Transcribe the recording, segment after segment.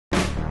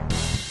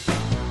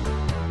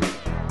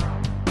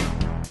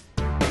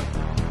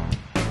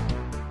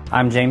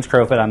I'm James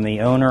Crofit. I'm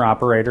the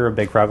owner-operator of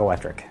Big Frog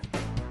Electric.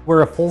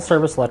 We're a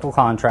full-service electrical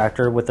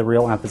contractor with a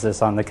real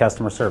emphasis on the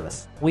customer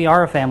service. We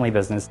are a family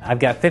business. I've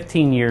got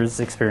 15 years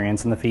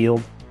experience in the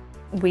field.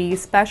 We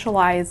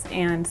specialize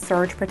in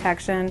surge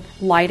protection,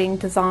 lighting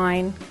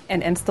design,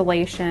 and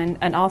installation,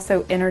 and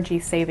also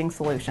energy-saving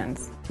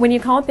solutions. When you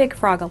call Big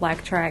Frog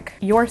Electric,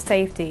 your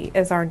safety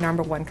is our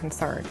 #1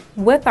 concern.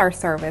 With our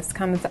service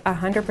comes a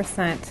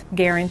 100%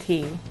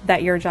 guarantee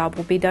that your job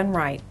will be done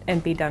right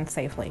and be done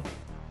safely.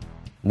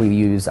 We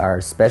use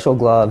our special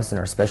gloves and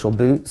our special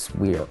boots.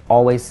 We are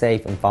always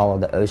safe and follow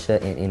the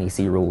OSHA and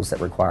NEC rules that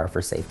require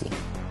for safety.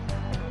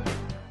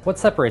 What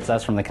separates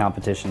us from the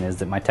competition is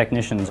that my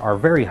technicians are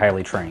very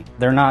highly trained.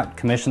 They're not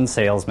commissioned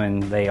salesmen,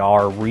 they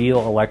are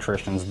real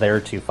electricians there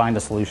to find a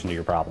solution to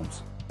your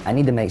problems. I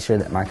need to make sure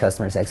that my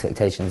customers'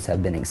 expectations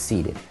have been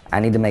exceeded.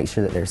 I need to make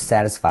sure that they're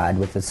satisfied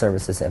with the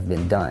services that have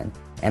been done.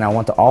 And I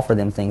want to offer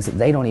them things that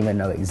they don't even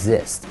know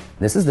exist.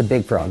 This is the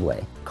Big Frog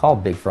way. Call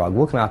Big Frog.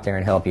 We'll come out there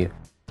and help you.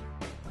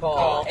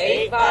 Call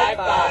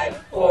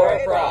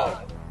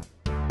 855-4-FROG.